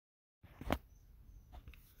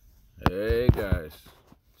Hey guys,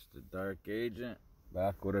 it's the Dark Agent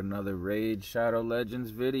back with another Raid Shadow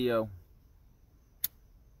Legends video.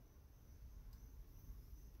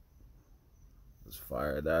 Let's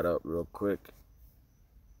fire that up real quick.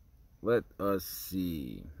 Let us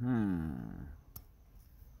see.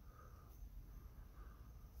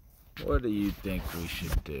 What do you think we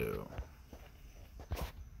should do?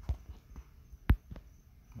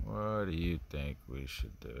 What do you think we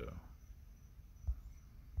should do?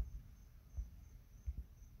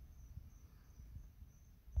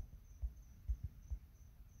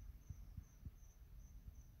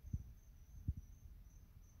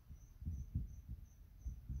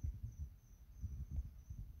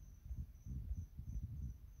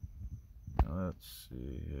 Let's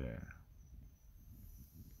see here.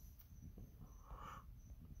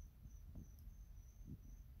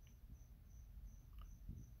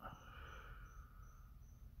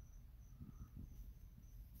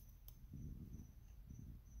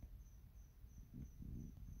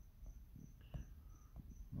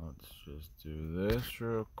 Let's just do this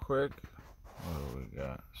real quick. What do we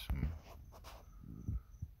got?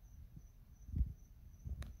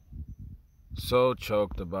 So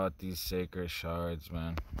choked about these sacred shards,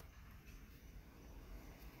 man.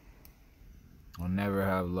 I'll never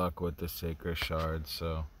have luck with the sacred shards,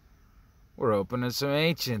 so we're opening some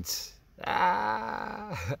ancients.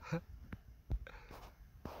 We're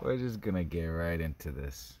just gonna get right into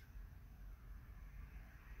this.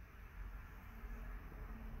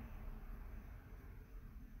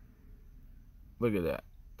 Look at that.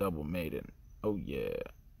 Double maiden. Oh yeah.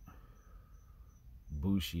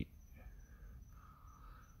 Bushi.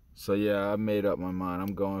 So yeah, I made up my mind.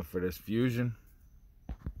 I'm going for this fusion.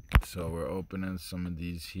 So we're opening some of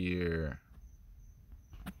these here.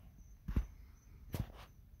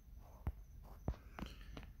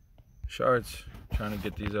 Shards. Trying to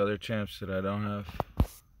get these other champs that I don't have,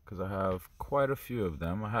 because I have quite a few of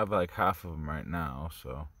them. I have like half of them right now,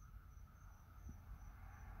 so.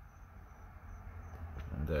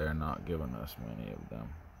 And they're not giving us many of them.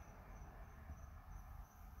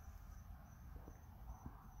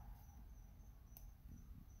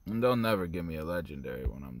 And they'll never give me a legendary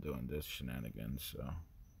when I'm doing this shenanigans, so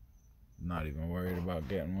I'm not even worried about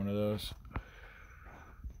getting one of those.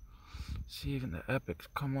 See, even the epics,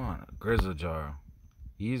 come on. Grizzlejar,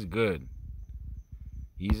 he's good.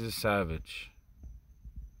 He's a savage.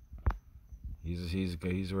 He's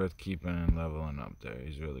good. He's worth keeping and leveling up there.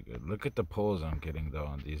 He's really good. Look at the pulls I'm getting though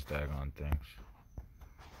on these daggone things.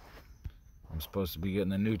 I'm supposed to be getting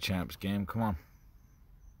the new champs game. Come on.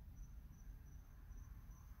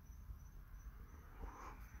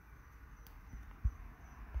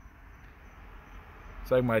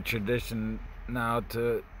 It's like my tradition now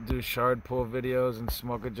to do shard pull videos and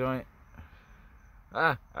smoke a joint.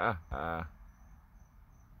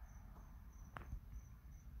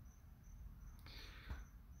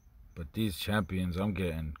 But these champions, I'm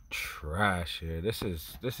getting trash here. This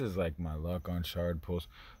is like my luck on shard pulls.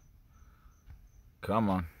 Come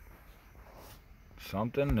on.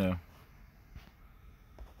 Something new.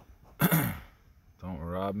 Don't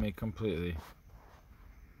rob me completely.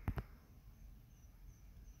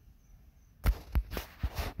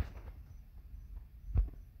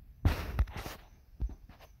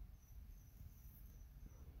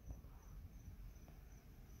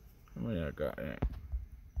 How many I got here?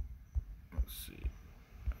 Let's see.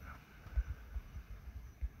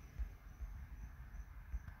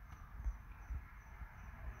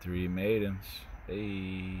 Three maidens.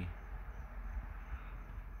 Hey.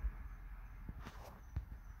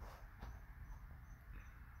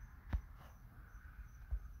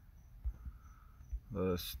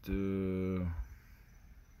 Let's do...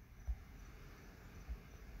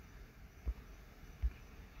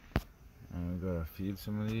 we gotta feed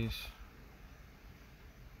some of these.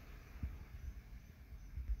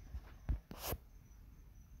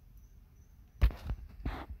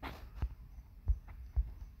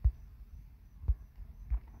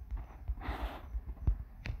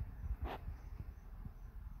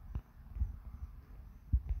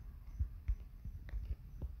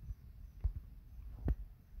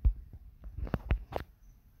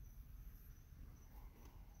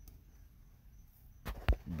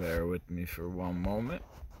 Bear with me for one moment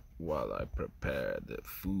while I prepare the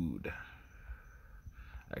food.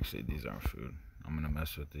 Actually, these aren't food. I'm gonna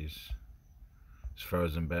mess with these. This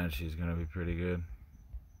frozen banshee is gonna be pretty good.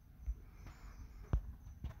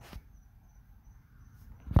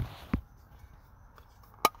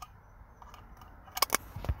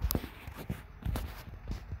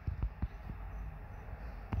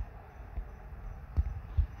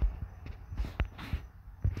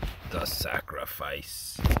 The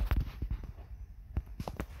sacrifice.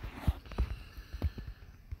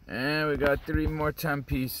 And we got 3 more 10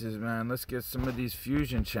 pieces, man. Let's get some of these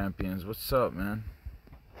fusion champions. What's up, man?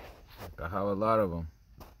 I have a lot of them.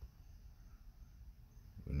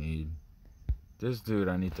 We need this dude.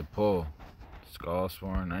 I need to pull.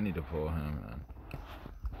 Skullsworn. I need to pull him, man.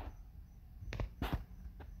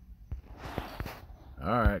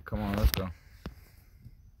 Alright, come on, let's go.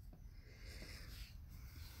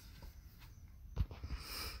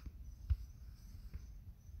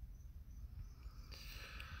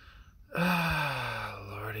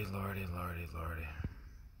 Lordy, lordy, lordy, lordy.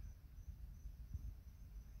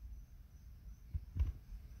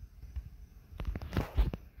 I'm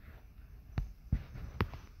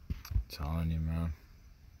telling you, man.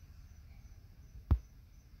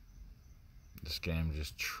 This game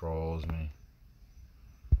just trolls me.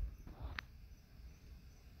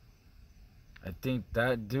 I think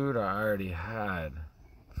that dude I already had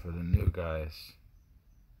for the new guys.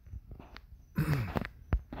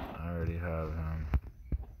 I already have him.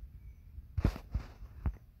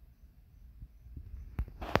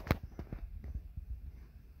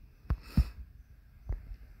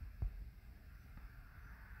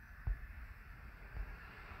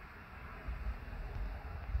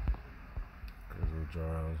 Grizzle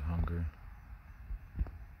jar, I was hungry.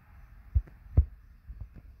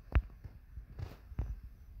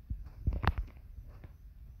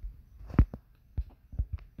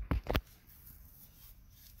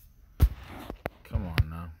 Come on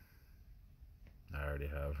now. I already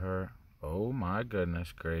have her. Oh my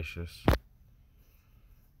goodness gracious.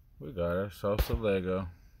 We got ourselves a Lego.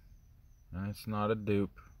 And it's not a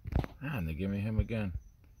dupe. Man, they give me him again.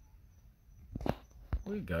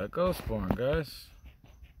 We got Ghostborn, guys.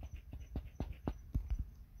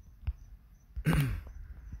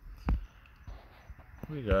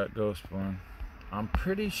 We got Ghostborn. I'm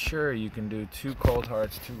pretty sure you can do 2 Cold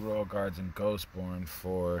Hearts, 2 Royal Guards, and Ghostborn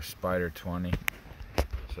for Spider 20.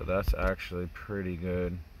 So that's actually pretty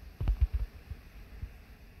good.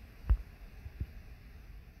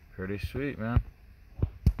 Pretty sweet, man.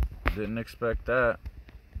 Didn't expect that.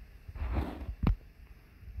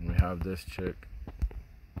 We have this chick.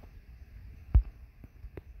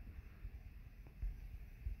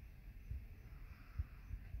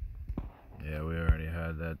 Yeah, we already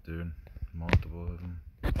had that dude. Multiple of them.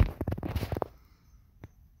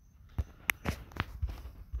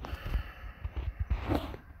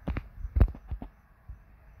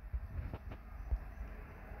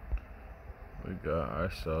 We got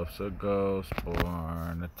ourselves a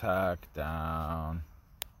Ghostborn. Attack down.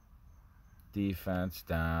 Defense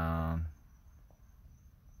down.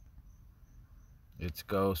 It's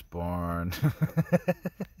Ghostborn.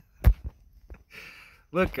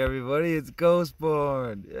 Look, everybody, it's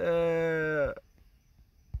Ghostborn. Yeah.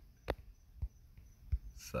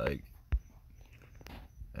 Psych.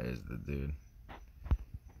 There's the dude.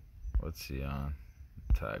 What's he on?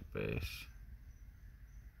 Attack base.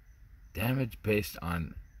 Damage based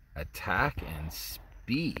on attack and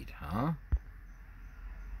speed, huh?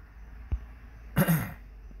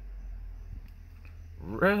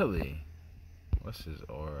 Really? What's his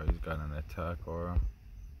aura? He's got an attack aura.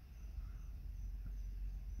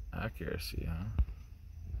 Accuracy,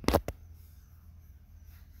 huh?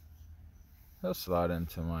 He'll slot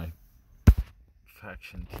into my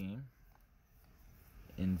faction team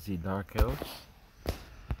in the Dark Elves.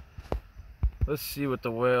 Let's see what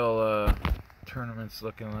the whale tournament's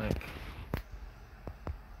looking like.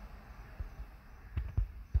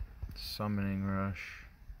 Summoning Rush.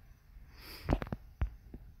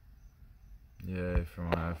 Yay, for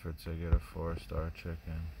my efforts I get a 4-star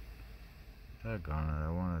chicken. Daggone it,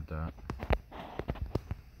 I wanted that.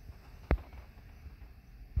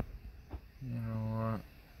 You know what?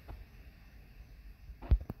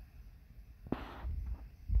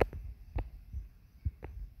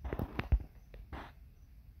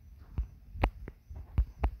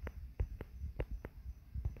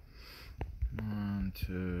 One,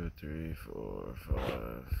 2, 3, 4,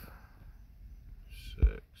 5,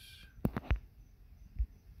 6,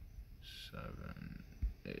 7,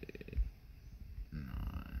 8, 9,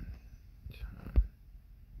 10.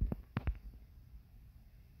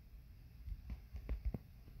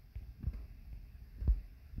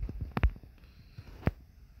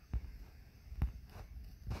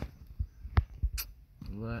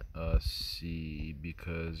 Let us see,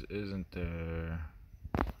 because isn't there...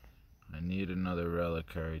 I need another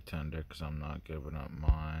reliquary tender because I'm not giving up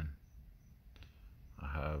mine. I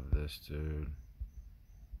have this dude.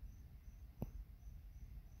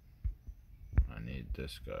 I need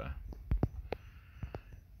this guy.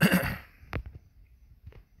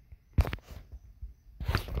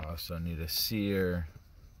 also need a seer,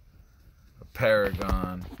 a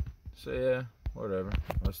paragon. So yeah, whatever.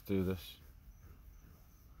 Let's do this.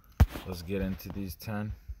 Let's get into these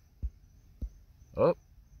 10. Oh.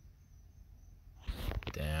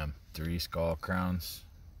 Damn, 3 skull crowns.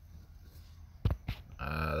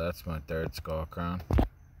 That's my 3rd skull crown.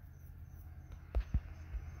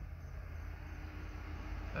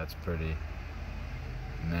 That's pretty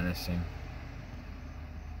menacing.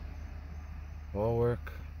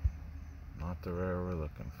 Bulwark, not the rare we're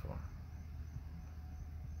looking for.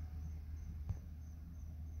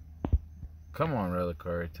 Come on,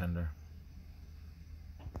 Reliquary Tender.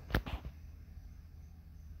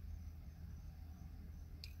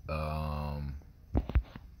 Hello?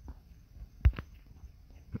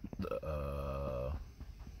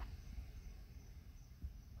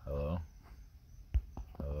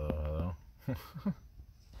 Hello?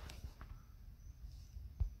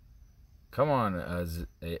 Come on,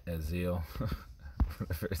 Azil.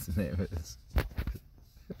 Whatever his name is.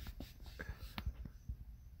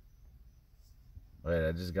 Wait,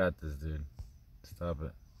 I just got this, dude. Stop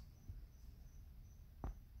it.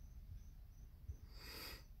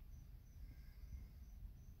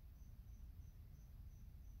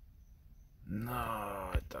 No,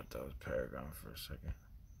 I thought that was Paragon for a second.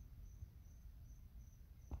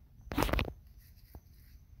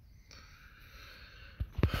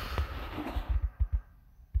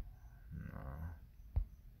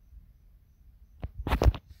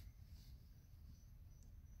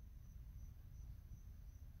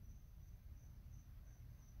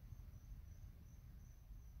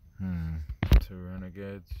 No. 2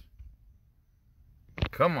 Renegades.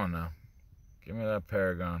 Come on now. Give me that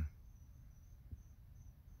Paragon.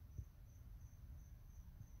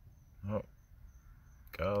 Oh.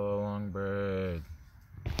 Gallo Longbread.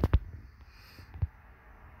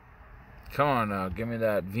 Come on now. Give me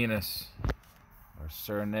that Venus. Or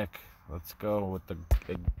Sir Nick. Let's go with the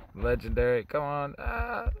legendary. Come on.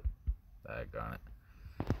 Daggone it.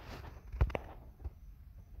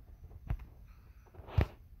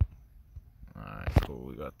 Alright, cool.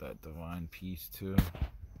 We got that Divine Peace too.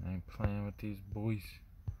 I ain't playing with these boys.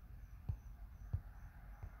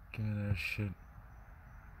 Give me that shit.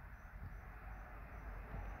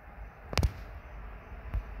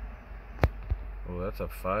 Oh, that's a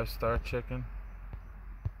 5-star chicken.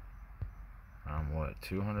 I'm what,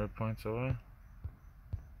 200 points away?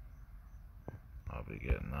 I'll be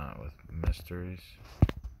getting that with mysteries.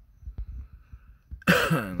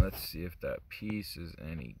 Let's see if that piece is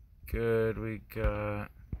any good. We got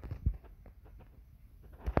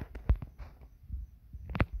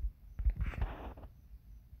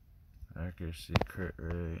accuracy, crit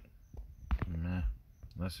rate, meh,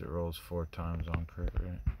 unless it rolls 4 times on crit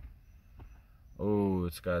rate. Oh,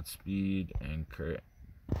 it's got speed and crit.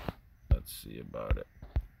 Let's see about it.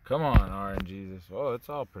 Come on, RNGesus. Oh, it's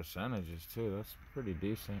all percentages too. That's pretty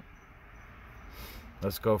decent.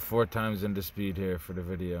 Let's go 4 times into speed here for the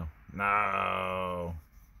video. No.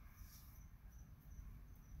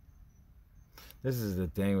 This is the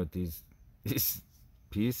thing with these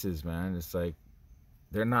pieces, man. It's like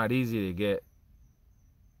they're not easy to get.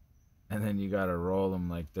 And then you gotta roll them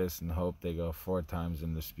like this and hope they go 4 times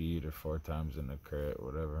into speed or 4 times into crit,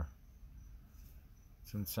 whatever.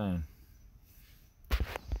 It's insane.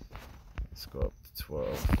 Let's go up to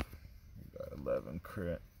 12. We got 11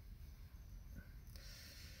 crit.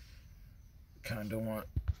 Kinda want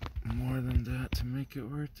more than that to make it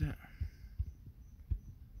worth it.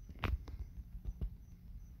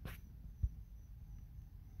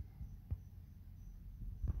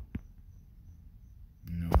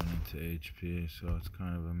 No one into HP, so it's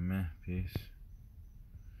kind of a meh piece.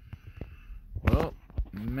 Well,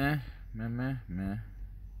 meh.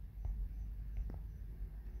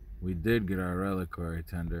 We did get our Reliquary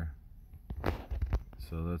Tender.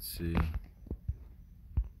 So let's see.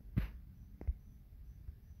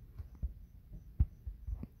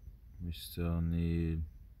 We still need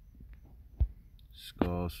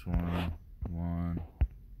Skull Swarm 1,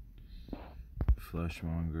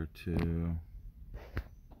 Fleshmonger 2,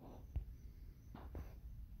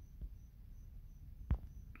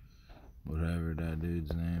 whatever that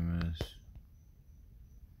dude's name is,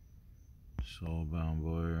 Soulbound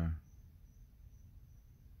Boyer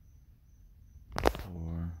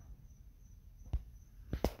 4,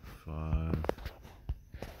 5,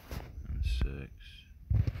 and 6.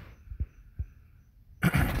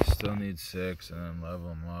 Still need 6 and then level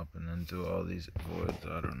them up and then do all these voids.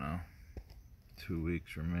 I don't know. 2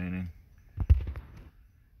 weeks remaining.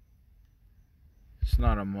 It's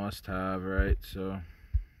not a must have, right? So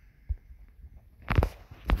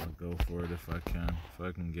I'll go for it if I can. If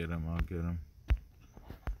I can get him, I'll get him.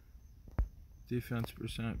 Defense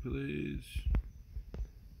percent, please.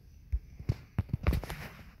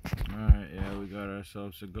 Alright, yeah, we got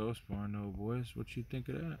ourselves a ghost barn though, boys. What you think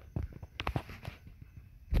of that?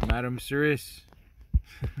 Madam Cerise.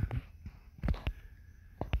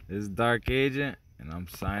 This is Dark Agent, and I'm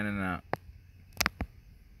signing out.